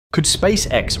Could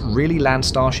SpaceX really land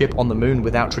Starship on the moon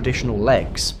without traditional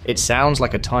legs? It sounds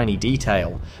like a tiny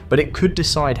detail, but it could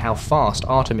decide how fast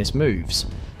Artemis moves.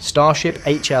 Starship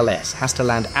HLS has to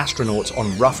land astronauts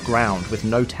on rough ground with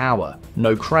no tower,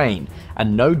 no crane,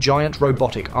 and no giant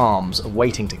robotic arms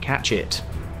waiting to catch it.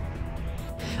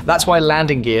 That's why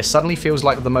landing gear suddenly feels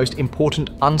like the most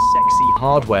important unsexy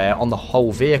hardware on the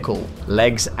whole vehicle.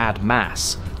 Legs add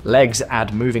mass, legs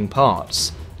add moving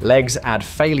parts, legs add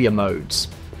failure modes.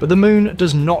 But the moon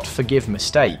does not forgive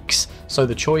mistakes, so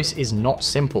the choice is not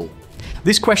simple.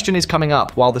 This question is coming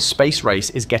up while the space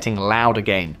race is getting loud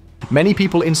again. Many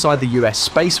people inside the US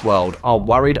space world are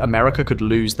worried America could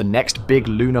lose the next big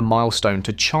lunar milestone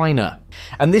to China.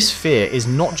 And this fear is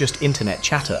not just internet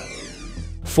chatter.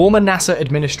 Former NASA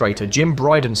administrator Jim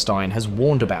Bridenstine has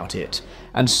warned about it,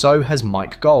 and so has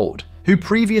Mike Gold, who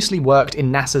previously worked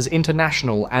in NASA's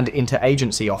International and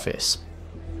Interagency Office.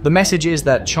 The message is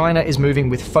that China is moving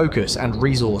with focus and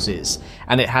resources,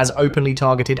 and it has openly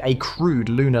targeted a crewed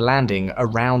lunar landing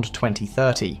around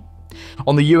 2030.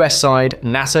 On the US side,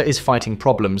 NASA is fighting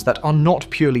problems that are not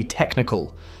purely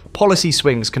technical. Policy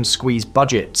swings can squeeze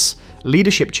budgets,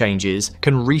 leadership changes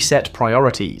can reset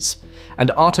priorities,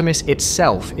 and Artemis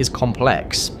itself is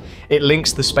complex. It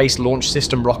links the Space Launch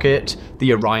System rocket,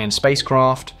 the Orion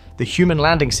spacecraft, the Human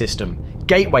Landing System,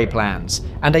 gateway plans,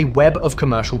 and a web of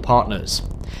commercial partners.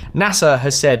 NASA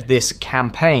has said this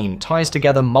campaign ties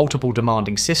together multiple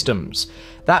demanding systems.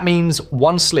 That means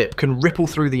one slip can ripple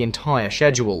through the entire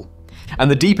schedule.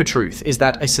 And the deeper truth is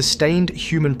that a sustained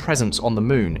human presence on the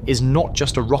moon is not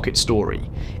just a rocket story,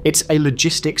 it's a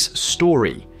logistics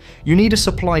story. You need a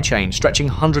supply chain stretching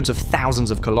hundreds of thousands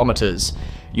of kilometers.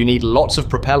 You need lots of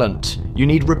propellant. You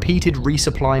need repeated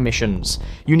resupply missions.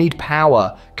 You need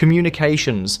power,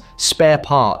 communications, spare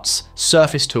parts,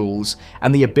 surface tools,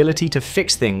 and the ability to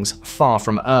fix things far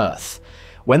from Earth.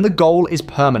 When the goal is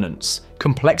permanence,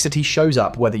 complexity shows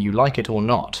up whether you like it or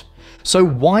not. So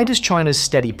why does China's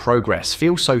steady progress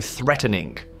feel so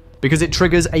threatening? Because it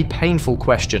triggers a painful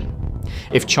question.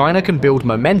 If China can build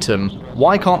momentum,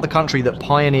 why can't the country that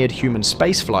pioneered human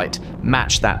spaceflight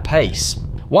match that pace?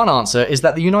 One answer is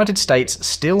that the United States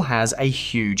still has a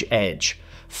huge edge: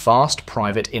 fast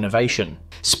private innovation.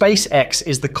 SpaceX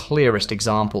is the clearest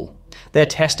example. Their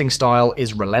testing style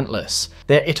is relentless,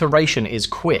 their iteration is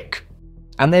quick,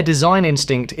 and their design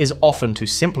instinct is often to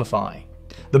simplify.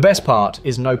 The best part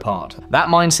is no part. That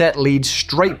mindset leads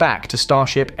straight back to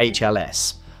Starship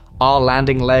HLS. Are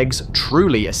landing legs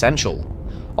truly essential?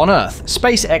 On Earth,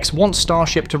 SpaceX wants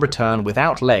Starship to return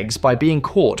without legs by being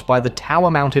caught by the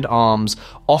tower-mounted arms,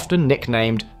 often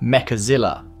nicknamed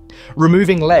Mechazilla.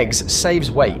 Removing legs saves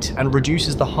weight and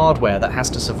reduces the hardware that has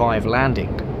to survive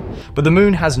landing. But the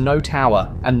moon has no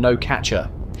tower and no catcher.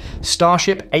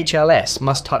 Starship HLS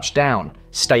must touch down,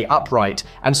 stay upright,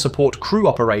 and support crew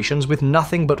operations with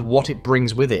nothing but what it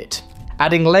brings with it.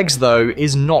 Adding legs, though,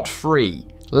 is not free.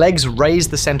 Legs raise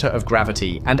the center of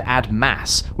gravity and add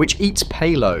mass, which eats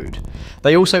payload.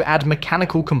 They also add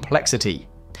mechanical complexity.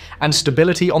 And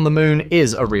stability on the moon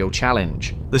is a real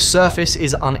challenge. The surface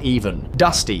is uneven,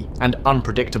 dusty, and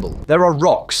unpredictable. There are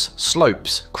rocks,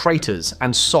 slopes, craters,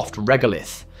 and soft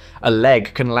regolith. A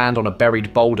leg can land on a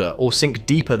buried boulder or sink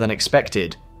deeper than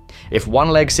expected. If one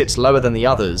leg sits lower than the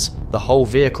others, the whole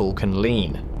vehicle can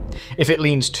lean. If it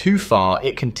leans too far,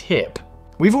 it can tip.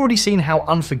 We've already seen how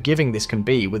unforgiving this can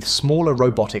be with smaller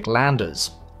robotic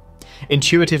landers.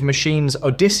 Intuitive Machines'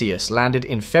 Odysseus landed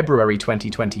in February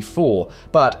 2024,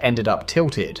 but ended up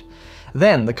tilted.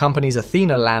 Then the company's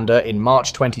Athena lander in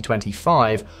March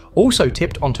 2025 also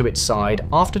tipped onto its side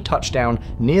after touchdown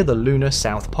near the lunar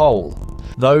South Pole.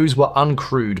 Those were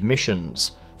uncrewed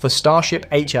missions. For Starship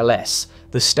HLS,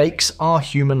 the stakes are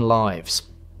human lives.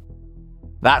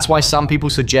 That's why some people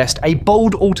suggest a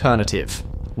bold alternative.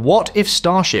 What if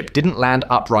Starship didn't land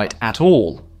upright at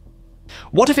all?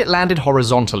 What if it landed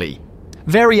horizontally?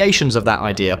 Variations of that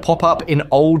idea pop up in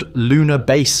old lunar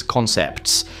base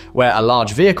concepts, where a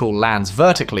large vehicle lands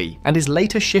vertically and is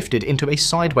later shifted into a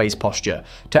sideways posture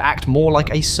to act more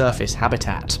like a surface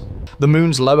habitat. The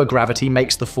moon's lower gravity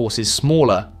makes the forces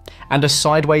smaller, and a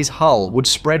sideways hull would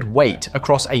spread weight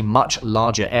across a much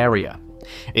larger area.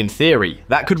 In theory,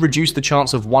 that could reduce the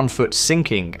chance of one foot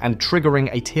sinking and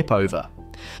triggering a tip over.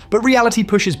 But reality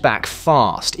pushes back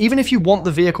fast. Even if you want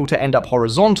the vehicle to end up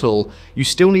horizontal, you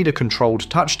still need a controlled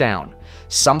touchdown.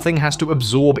 Something has to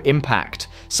absorb impact.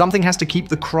 Something has to keep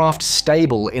the craft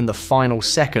stable in the final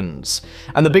seconds.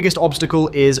 And the biggest obstacle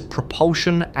is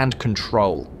propulsion and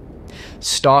control.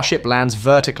 Starship lands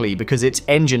vertically because its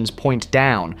engines point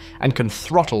down and can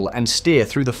throttle and steer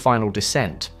through the final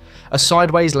descent. A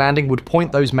sideways landing would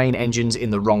point those main engines in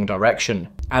the wrong direction,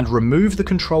 and remove the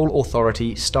control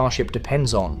authority Starship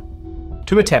depends on.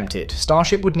 To attempt it,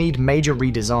 Starship would need major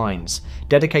redesigns,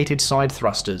 dedicated side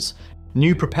thrusters,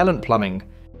 new propellant plumbing,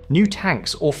 new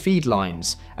tanks or feed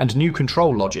lines, and new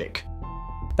control logic.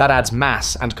 That adds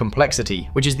mass and complexity,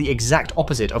 which is the exact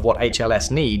opposite of what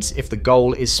HLS needs if the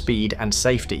goal is speed and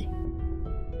safety.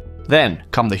 Then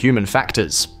come the human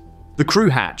factors. The crew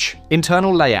hatch,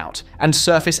 internal layout, and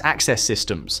surface access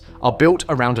systems are built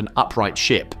around an upright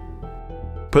ship.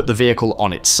 Put the vehicle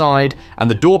on its side, and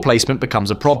the door placement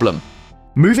becomes a problem.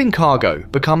 Moving cargo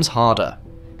becomes harder.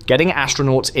 Getting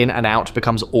astronauts in and out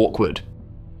becomes awkward.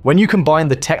 When you combine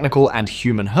the technical and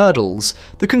human hurdles,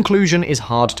 the conclusion is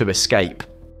hard to escape.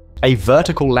 A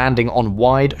vertical landing on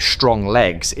wide, strong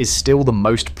legs is still the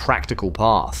most practical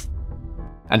path.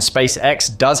 And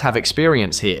SpaceX does have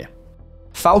experience here.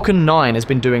 Falcon 9 has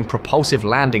been doing propulsive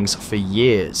landings for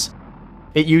years.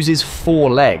 It uses 4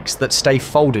 legs that stay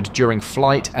folded during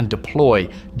flight and deploy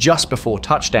just before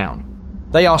touchdown.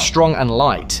 They are strong and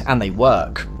light, and they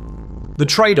work. The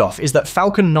trade-off is that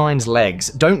Falcon 9's legs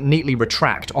don't neatly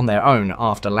retract on their own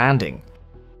after landing.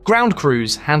 Ground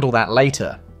crews handle that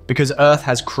later, because Earth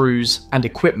has crews and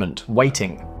equipment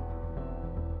waiting.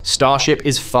 Starship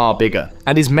is far bigger,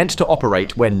 and is meant to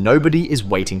operate where nobody is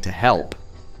waiting to help.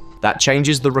 That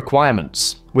changes the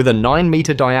requirements. With a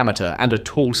 9-meter diameter and a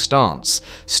tall stance,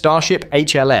 Starship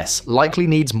HLS likely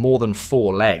needs more than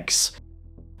 4 legs.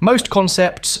 Most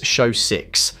concepts show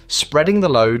 6, spreading the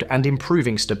load and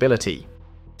improving stability.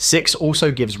 6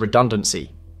 also gives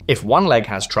redundancy. If one leg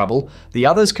has trouble, the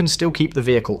others can still keep the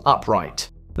vehicle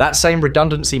upright. That same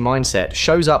redundancy mindset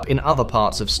shows up in other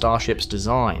parts of Starship's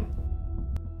design.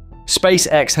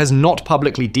 SpaceX has not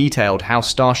publicly detailed how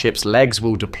Starship's legs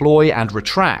will deploy and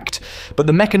retract, but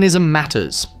the mechanism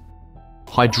matters.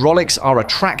 Hydraulics are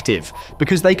attractive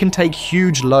because they can take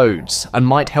huge loads and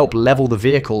might help level the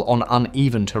vehicle on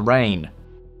uneven terrain.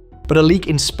 But a leak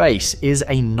in space is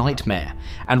a nightmare,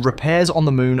 and repairs on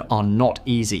the moon are not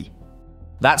easy.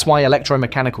 That's why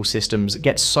electromechanical systems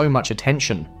get so much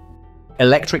attention.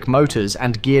 Electric motors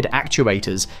and geared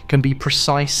actuators can be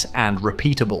precise and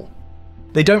repeatable.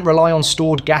 They don't rely on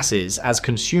stored gases as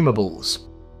consumables.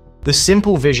 The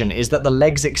simple vision is that the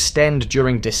legs extend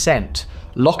during descent,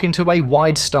 lock into a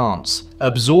wide stance,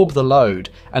 absorb the load,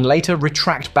 and later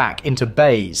retract back into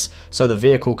bays so the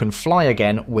vehicle can fly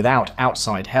again without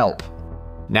outside help.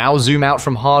 Now zoom out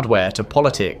from hardware to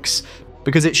politics,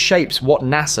 because it shapes what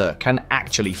NASA can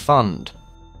actually fund.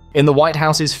 In the White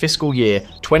House's fiscal year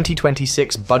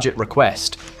 2026 budget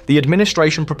request, the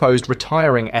administration proposed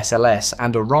retiring SLS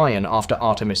and Orion after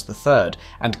Artemis III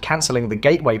and cancelling the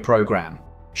Gateway program,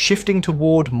 shifting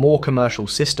toward more commercial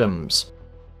systems.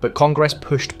 But Congress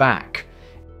pushed back.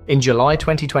 In July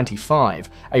 2025,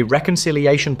 a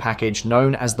reconciliation package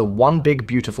known as the One Big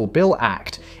Beautiful Bill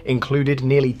Act included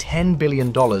nearly $10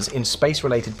 billion in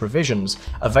space-related provisions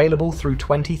available through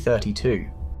 2032.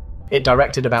 It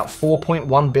directed about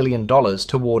 $4.1 billion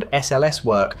toward SLS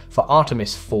work for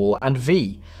Artemis 4 and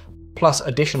V, plus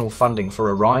additional funding for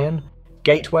Orion,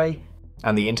 Gateway,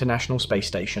 and the International Space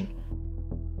Station.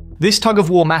 This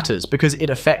tug-of-war matters because it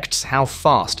affects how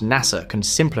fast NASA can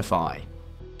simplify.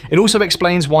 It also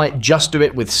explains why just do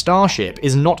it with Starship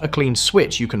is not a clean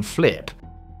switch you can flip.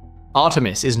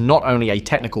 Artemis is not only a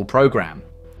technical program,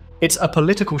 it's a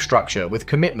political structure with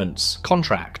commitments,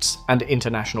 contracts, and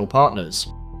international partners.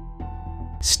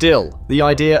 Still, the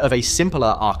idea of a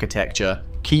simpler architecture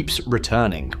keeps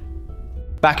returning.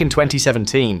 Back in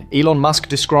 2017, Elon Musk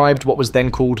described what was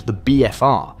then called the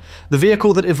BFR, the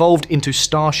vehicle that evolved into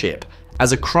Starship,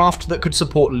 as a craft that could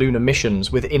support lunar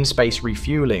missions with in-space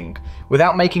refueling,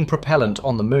 without making propellant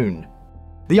on the moon.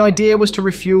 The idea was to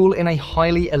refuel in a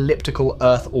highly elliptical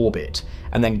Earth orbit,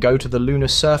 and then go to the lunar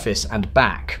surface and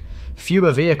back.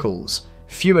 Fewer vehicles,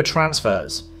 fewer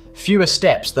transfers, fewer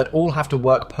steps that all have to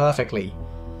work perfectly.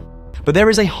 But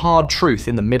there is a hard truth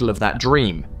in the middle of that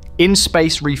dream.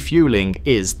 In-space refueling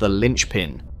is the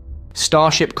linchpin.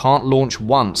 Starship can't launch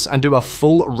once and do a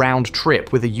full round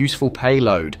trip with a useful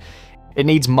payload. It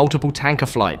needs multiple tanker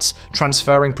flights,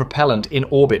 transferring propellant in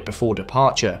orbit before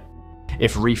departure.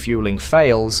 If refueling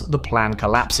fails, the plan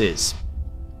collapses.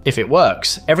 If it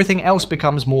works, everything else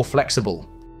becomes more flexible.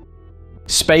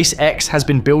 SpaceX has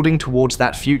been building towards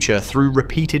that future through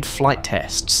repeated flight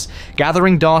tests,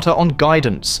 gathering data on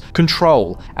guidance,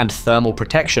 control, and thermal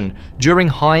protection during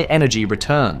high-energy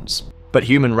returns. But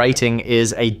human rating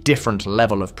is a different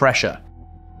level of pressure.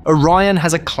 Orion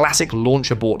has a classic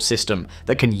launch abort system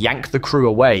that can yank the crew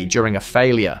away during a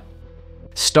failure.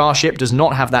 Starship does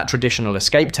not have that traditional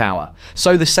escape tower,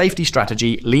 so the safety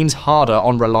strategy leans harder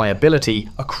on reliability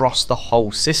across the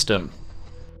whole system.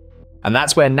 And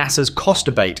that's where NASA's cost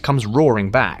debate comes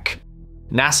roaring back.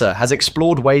 NASA has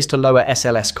explored ways to lower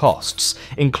SLS costs,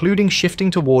 including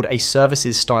shifting toward a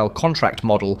services-style contract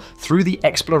model through the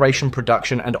Exploration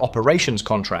Production and Operations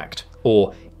Contract,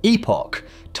 or EPOC,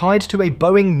 tied to a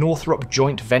Boeing-Northrop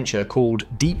joint venture called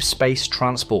Deep Space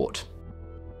Transport.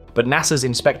 But NASA's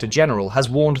Inspector General has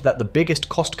warned that the biggest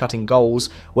cost-cutting goals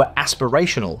were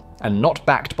aspirational and not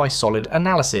backed by solid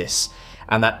analysis,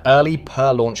 and that early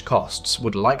per-launch costs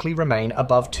would likely remain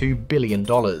above $2 billion.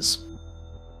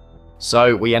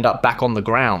 So we end up back on the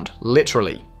ground,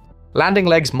 literally. Landing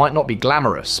legs might not be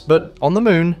glamorous, but on the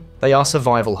moon, they are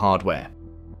survival hardware.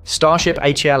 Starship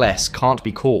HLS can't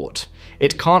be caught.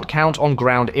 It can't count on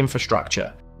ground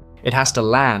infrastructure. It has to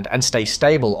land and stay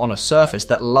stable on a surface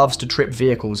that loves to trip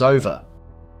vehicles over.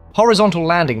 Horizontal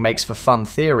landing makes for fun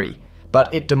theory,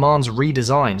 but it demands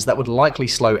redesigns that would likely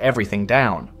slow everything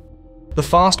down. The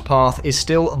fast path is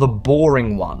still the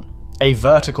boring one, a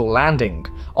vertical landing,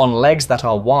 on legs that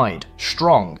are wide,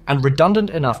 strong, and redundant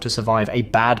enough to survive a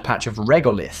bad patch of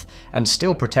regolith and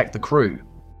still protect the crew.